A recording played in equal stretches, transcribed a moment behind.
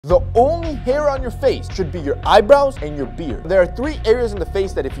The only hair on your face should be your eyebrows and your beard. There are 3 areas in the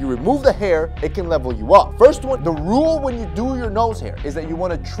face that if you remove the hair, it can level you up. First one, the rule when you do your nose hair is that you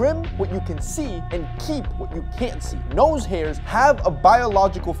want to trim what you can see and keep what you can't see. Nose hairs have a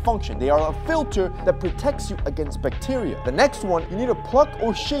biological function. They are a filter that protects you against bacteria. The next one, you need to pluck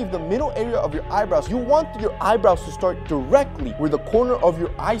or shave the middle area of your eyebrows. You want your eyebrows to start directly where the corner of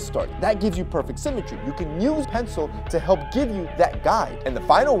your eye starts. That gives you perfect symmetry. You can use pencil to help give you that guide. And the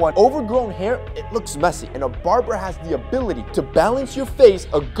final one, overgrown hair, it looks messy, and a barber has the ability to balance your face.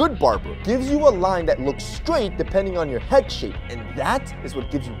 A good barber gives you a line that looks straight depending on your head shape, and that is what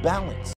gives you balance.